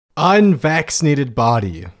Unvaccinated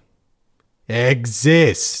body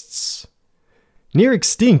exists. Near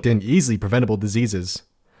extinct and easily preventable diseases.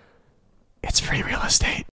 It's free real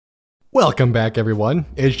estate. Welcome back, everyone.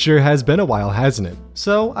 It sure has been a while, hasn't it?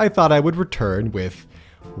 So I thought I would return with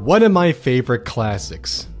one of my favorite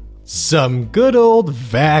classics. Some good old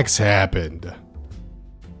VaxxHappened.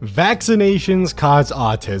 Vaccinations cause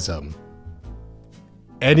autism.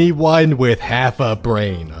 Anyone with half a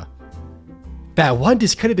brain. That one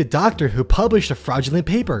discredited doctor who published a fraudulent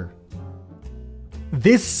paper.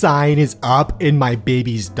 This sign is up in my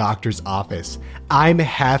baby's doctor's office. I'm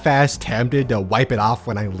half-assed tempted to wipe it off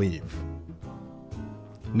when I leave.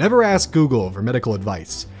 Never ask Google for medical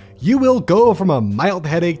advice. You will go from a mild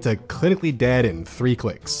headache to clinically dead in 3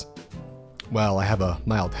 clicks. Well, I have a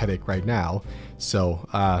mild headache right now, so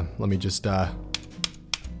let me just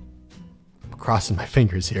crossing my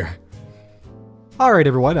fingers here. Alright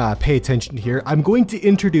everyone, pay attention here. I'm going to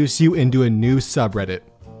introduce you into a new subreddit.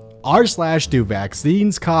 r/do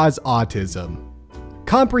vaccines cause autism.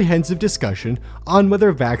 Comprehensive discussion on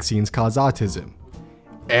whether vaccines cause autism.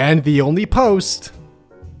 And the only post?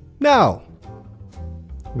 No.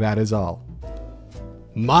 That is all.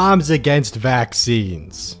 Moms against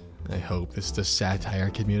vaccines. I hope this is a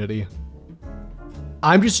satire, community.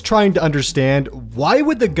 I'm just trying to understand, why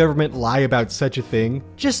would the government lie about such a thing?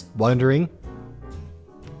 Just wondering.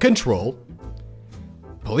 Control.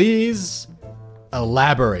 Please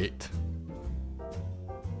elaborate.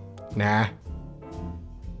 Nah.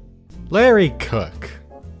 Larry Cook,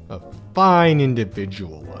 a fine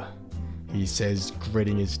individual, he says,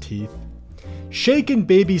 gritting his teeth. Shaken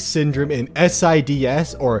baby syndrome and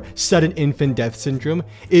SIDS, or sudden infant death syndrome,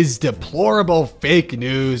 is deplorable fake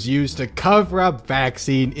news used to cover up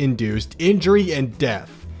vaccine-induced injury and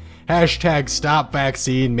death. Hashtag stop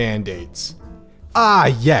vaccine mandates. Ah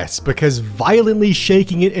yes, because violently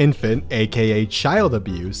shaking an infant, aka child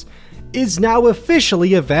abuse, is now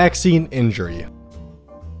officially a vaccine injury.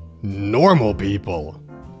 Normal people.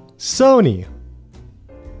 Sony.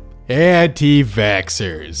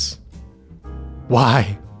 Anti-vaxxers.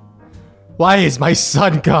 Why? Why is my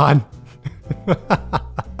son gone?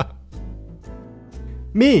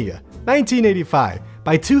 Me, 1985.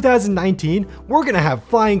 By 2019, we're gonna have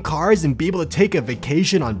flying cars and be able to take a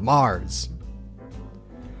vacation on Mars.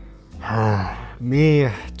 Me,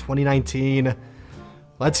 2019.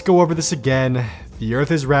 Let's go over this again. The Earth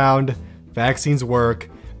is round, vaccines work,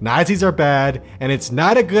 Nazis are bad, and it's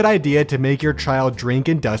not a good idea to make your child drink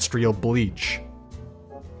industrial bleach.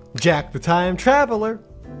 Jack the Time Traveler.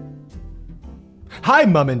 Hi,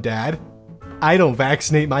 Mom and Dad. I don't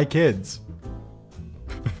vaccinate my kids.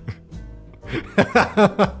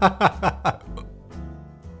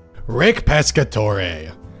 Rick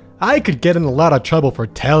Pescatore. I could get in a lot of trouble for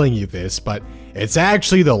telling you this, but it's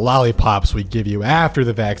actually the lollipops we give you after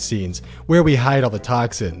the vaccines, where we hide all the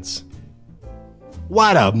toxins.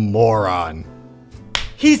 What a moron.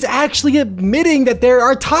 He's actually admitting that there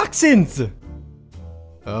are toxins!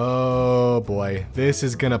 Oh boy, this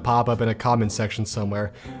is gonna pop up in a comment section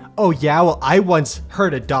somewhere. Oh yeah, well I once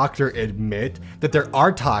heard a doctor admit that there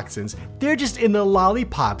are toxins. They're just in the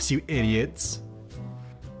lollipops, you idiots.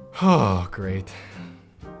 Oh, great.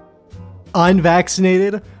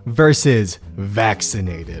 Unvaccinated versus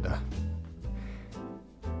vaccinated.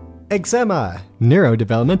 Eczema,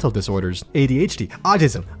 neurodevelopmental disorders, ADHD,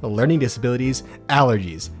 autism, learning disabilities,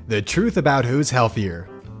 allergies. The truth about who's healthier.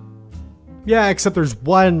 Yeah, except there's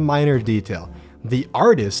one minor detail. The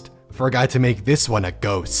artist forgot to make this one a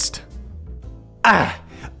ghost. Ah,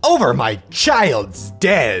 over my child's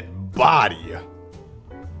dead body.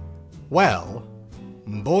 Well,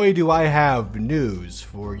 boy do I have news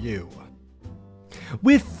for you.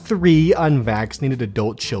 With 3 unvaccinated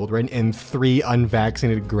adult children and 3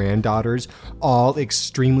 unvaccinated granddaughters, all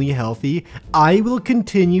extremely healthy, I will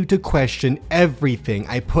continue to question everything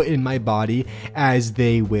I put in my body as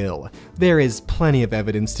they will. There is plenty of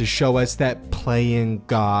evidence to show us that playing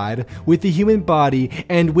God with the human body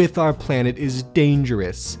and with our planet is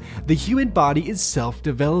dangerous. The human body is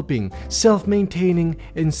self-developing, self-maintaining,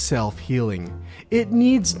 and self-healing. It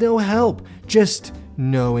needs no help, just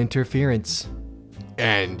no interference.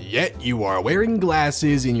 And yet you are wearing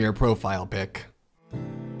glasses in your profile pic.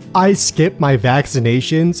 I skipped my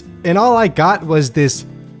vaccinations and all I got was this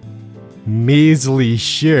measly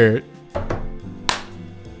shirt.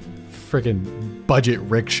 Friggin' budget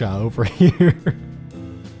rickshaw over here.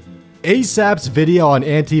 ASAP's video on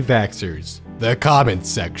anti-vaxxers. The comments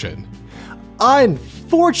section.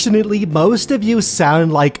 Unfortunately, most of you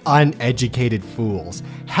sound like uneducated fools.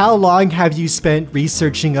 How long have you spent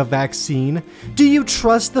researching a vaccine? Do you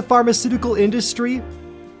trust the pharmaceutical industry?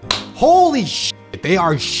 Holy shit, they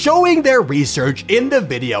are showing their research in the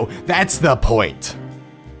video. That's the point.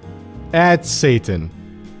 At Satan.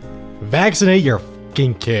 Vaccinate your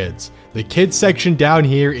fucking kids. The kids section down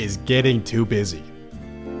here is getting too busy.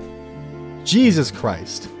 Jesus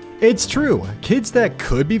Christ. It's true, kids that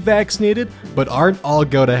could be vaccinated but aren't all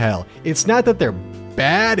go to hell. It's not that they're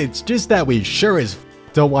bad, it's just that we sure as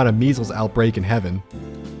don't want a measles outbreak in heaven.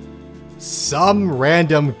 Some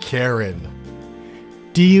random Karen.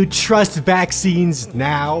 Do you trust vaccines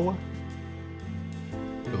now?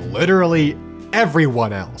 Literally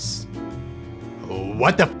everyone else.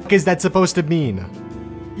 What the fuck is that supposed to mean?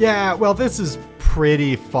 Yeah, well, this is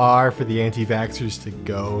pretty far for the anti-vaxxers to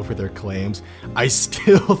go for their claims. I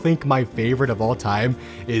still think my favorite of all time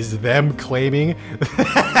is them claiming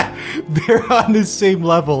that they're on the same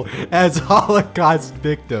level as Holocaust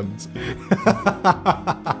victims.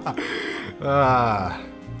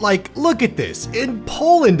 Like, look at this. In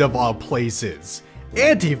Poland, of all places,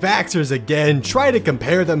 anti-vaxxers again try to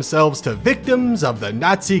compare themselves to victims of the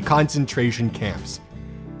Nazi concentration camps.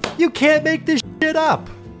 You can't make this shit up.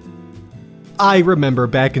 I remember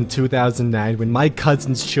back in 2009 when my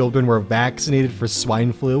cousin's children were vaccinated for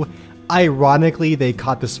swine flu. Ironically, they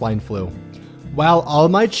caught the swine flu, while all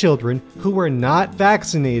my children who were not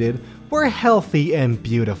vaccinated were healthy and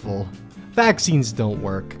beautiful. Vaccines don't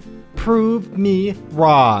work. Prove me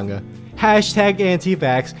wrong. Hashtag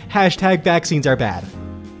anti-vax, hashtag vaccines are bad.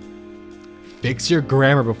 Fix your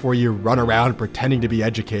grammar before you run around pretending to be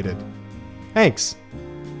educated. Thanks.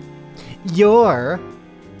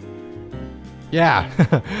 Yeah,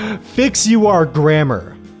 fix your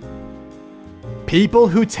grammar. People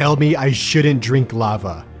who tell me I shouldn't drink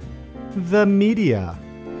lava. The media.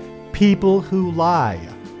 People who lie.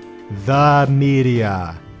 The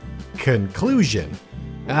media. Conclusion.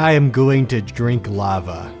 I am going to drink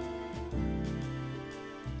lava.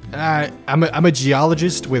 I'm a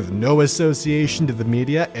geologist with no association to the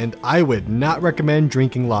media, and I would not recommend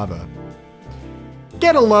drinking lava.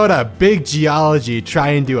 Get a load of big geology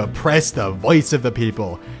trying to oppress the voice of the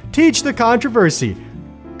people. Teach the controversy.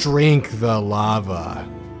 Drink the lava.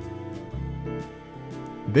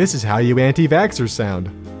 This is how you anti-vaxxers sound,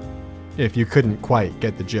 if you couldn't quite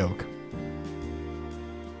get the joke.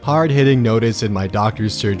 Hard-hitting notice in my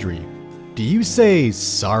doctor's surgery. Do you say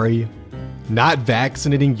sorry? Not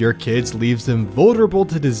vaccinating your kids leaves them vulnerable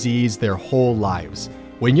to disease their whole lives.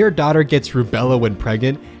 When your daughter gets rubella when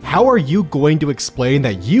pregnant, how are you going to explain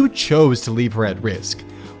that you chose to leave her at risk?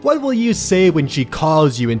 What will you say when she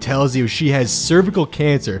calls you and tells you she has cervical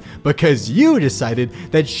cancer because you decided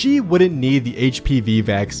that she wouldn't need the HPV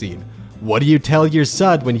vaccine? What do you tell your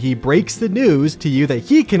son when he breaks the news to you that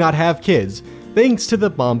he cannot have kids thanks to the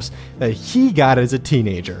bumps that he got as a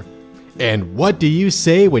teenager? And what do you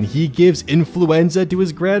say when he gives influenza to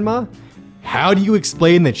his grandma? How do you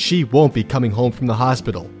explain that she won't be coming home from the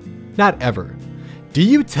hospital? Not ever. Do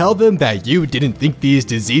you tell them that you didn't think these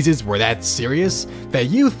diseases were that serious? That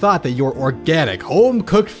you thought that your organic,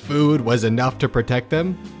 home-cooked food was enough to protect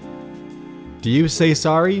them? Do you say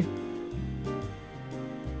sorry?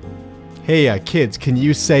 Hey, kids, can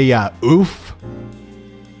you say, oof?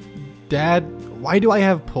 Dad, why do I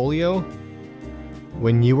have polio?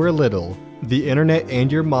 When you were little, the internet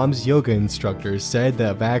and your mom's yoga instructor said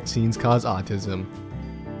that vaccines cause autism.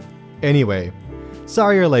 Anyway,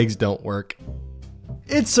 sorry your legs don't work.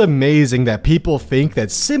 It's amazing that people think that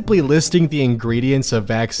simply listing the ingredients of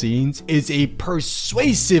vaccines is a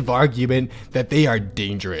persuasive argument that they are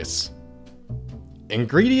dangerous.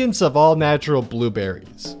 Ingredients of all natural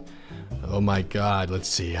blueberries. Oh my god, let's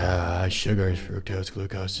see, sugar, fructose,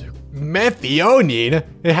 glucose, methionine?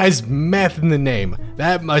 It has meth in the name.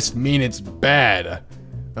 That must mean it's bad.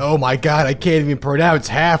 Oh my god, I can't even pronounce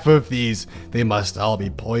half of these. They must all be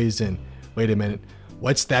poison. Wait a minute,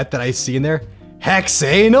 what's that I see in there?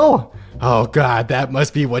 Hexanal? Oh god, that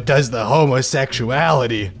must be what does the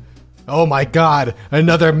homosexuality. Oh my god,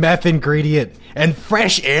 another meth ingredient. And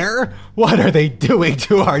fresh air? What are they doing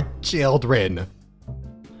to our children?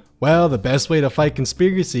 Well, the best way to fight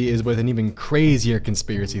conspiracy is with an even crazier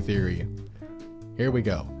conspiracy theory. Here we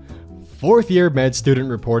go. 4th year med student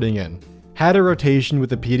reporting in. Had a rotation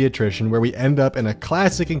with a pediatrician where we end up in a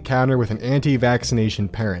classic encounter with an anti-vaccination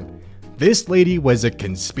parent. This lady was a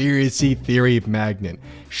conspiracy theory magnet.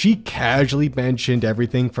 She casually mentioned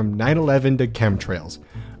everything from 9/11 to chemtrails.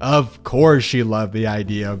 Of course she loved the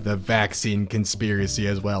idea of the vaccine conspiracy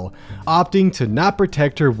as well, opting to not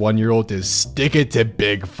protect her 1-year-old to stick it to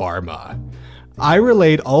Big Pharma. I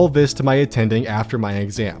relayed all of this to my attending after my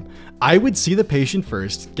exam. I would see the patient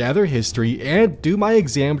first, gather history, and do my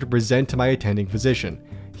exam to present to my attending physician.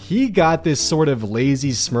 he got this sort of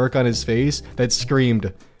lazy smirk on his face that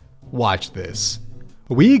screamed, "Watch this."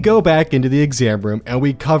 We go back into the exam room and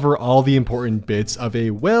we cover all the important bits of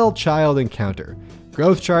a well-child encounter.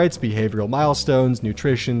 Growth charts, behavioral milestones,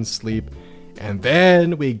 nutrition, sleep, and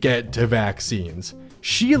then we get to vaccines.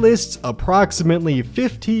 She lists approximately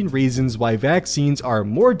 15 reasons why vaccines are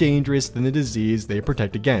more dangerous than the disease they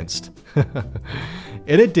protect against.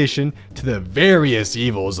 In addition to the various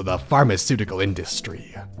evils of the pharmaceutical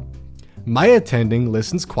industry. My attending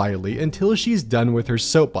listens quietly until she's done with her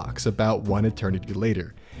soapbox about one eternity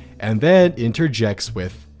later, and then interjects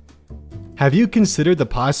with, "Have you considered the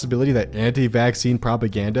possibility that anti-vaccine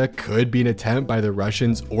propaganda could be an attempt by the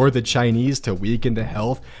Russians or the Chinese to weaken the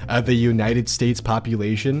health of the United States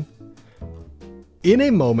population?" In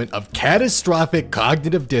a moment of catastrophic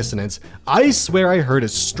cognitive dissonance, I swear I heard a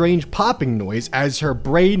strange popping noise as her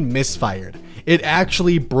brain misfired. It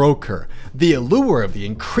actually broke her. The allure of the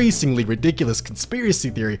increasingly ridiculous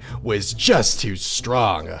conspiracy theory was just too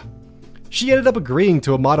strong. She ended up agreeing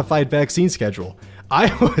to a modified vaccine schedule.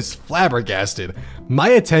 I was flabbergasted. My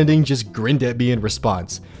attending just grinned at me in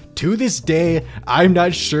response. To this day, I'm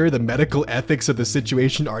not sure the medical ethics of the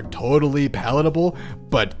situation are totally palatable,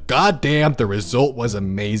 but goddamn, the result was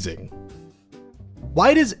amazing.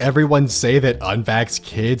 Why does everyone say that unvaxxed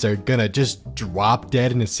kids are gonna just drop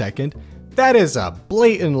dead in a second? That is a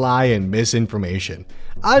blatant lie and misinformation.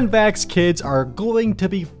 Unvaxxed kids are going to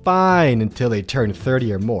be fine until they turn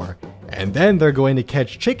 30 or more, and then they're going to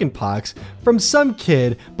catch chickenpox from some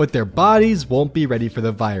kid, but their bodies won't be ready for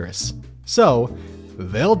the virus. So,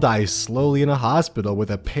 they'll die slowly in a hospital with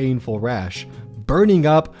a painful rash, burning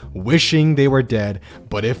up, wishing they were dead,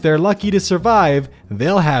 but if they're lucky to survive,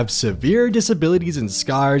 they'll have severe disabilities and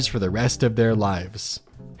scars for the rest of their lives.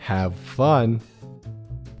 Have fun.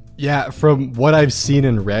 Yeah, from what I've seen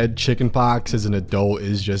and read, chickenpox as an adult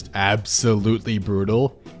is just absolutely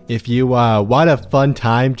brutal. If you want a fun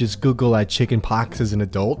time, just Google chickenpox as an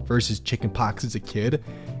adult versus chickenpox as a kid,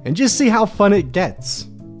 and just see how fun it gets.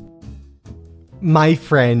 My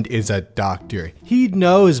friend is a doctor. He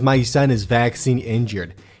knows my son is vaccine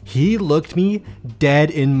injured. He looked me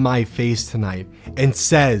dead in my face tonight and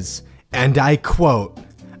says, and I quote,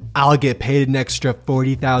 "I'll get paid an extra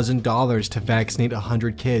 $40,000 to vaccinate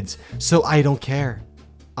 100 kids, so I don't care.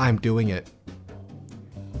 I'm doing it."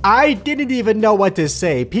 I didn't even know what to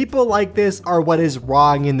say. People like this are what is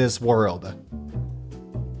wrong in this world.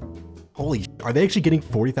 Holy shit, are they actually getting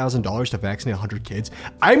 $40,000 to vaccinate 100 kids?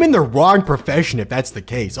 I'm in the wrong profession if that's the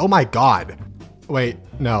case. Oh my god. Wait,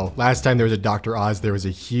 no. Last time there was a Dr. Oz, there was a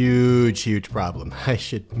huge problem. I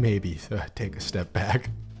should maybe take a step back.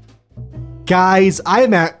 Guys,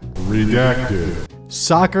 I'm at Redacted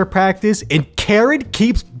soccer practice and Karen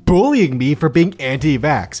keeps bullying me for being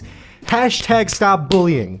anti-vax. Hashtag stop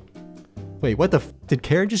bullying. Wait, what the f? Did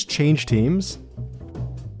Karen just change teams?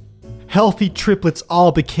 Healthy triplets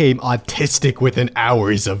all became autistic within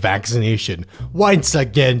hours of vaccination, once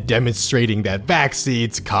again demonstrating that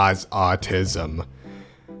vaccines cause autism.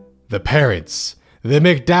 The parents, the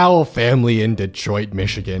McDowell family in Detroit,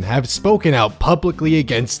 Michigan, have spoken out publicly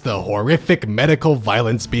against the horrific medical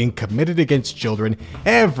violence being committed against children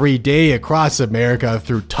every day across America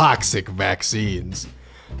through toxic vaccines.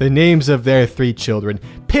 The names of their 3 children,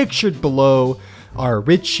 pictured below, are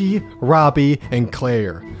Richie, Robbie, and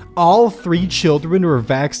Claire. All 3 children were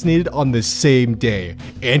vaccinated on the same day,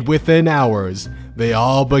 and within hours, they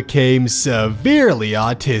all became severely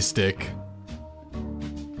autistic.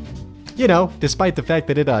 You know, despite the fact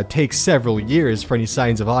that it takes several years for any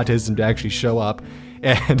signs of autism to actually show up,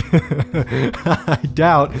 and I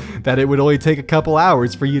doubt that it would only take a couple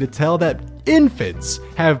hours for you to tell that infants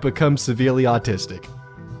have become severely autistic.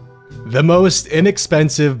 The most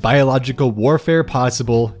inexpensive biological warfare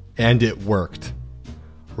possible, and it worked.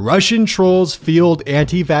 Russian trolls fueled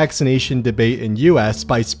anti-vaccination debate in US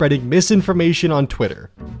by spreading misinformation on Twitter.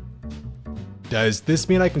 Does this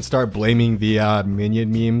mean I can start blaming the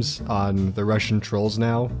minion memes on the Russian trolls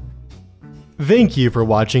now? Thank you for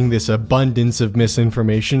watching this abundance of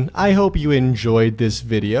misinformation. I hope you enjoyed this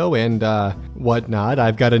video and whatnot.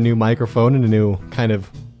 I've got a new microphone and a new kind of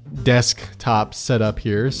desktop setup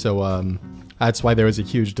here, so that's why there was a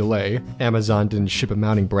huge delay. Amazon didn't ship a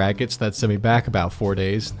mounting bracket, so that sent me back about 4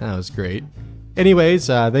 days. That was great. Anyways,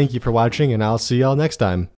 thank you for watching, and I'll see y'all next time.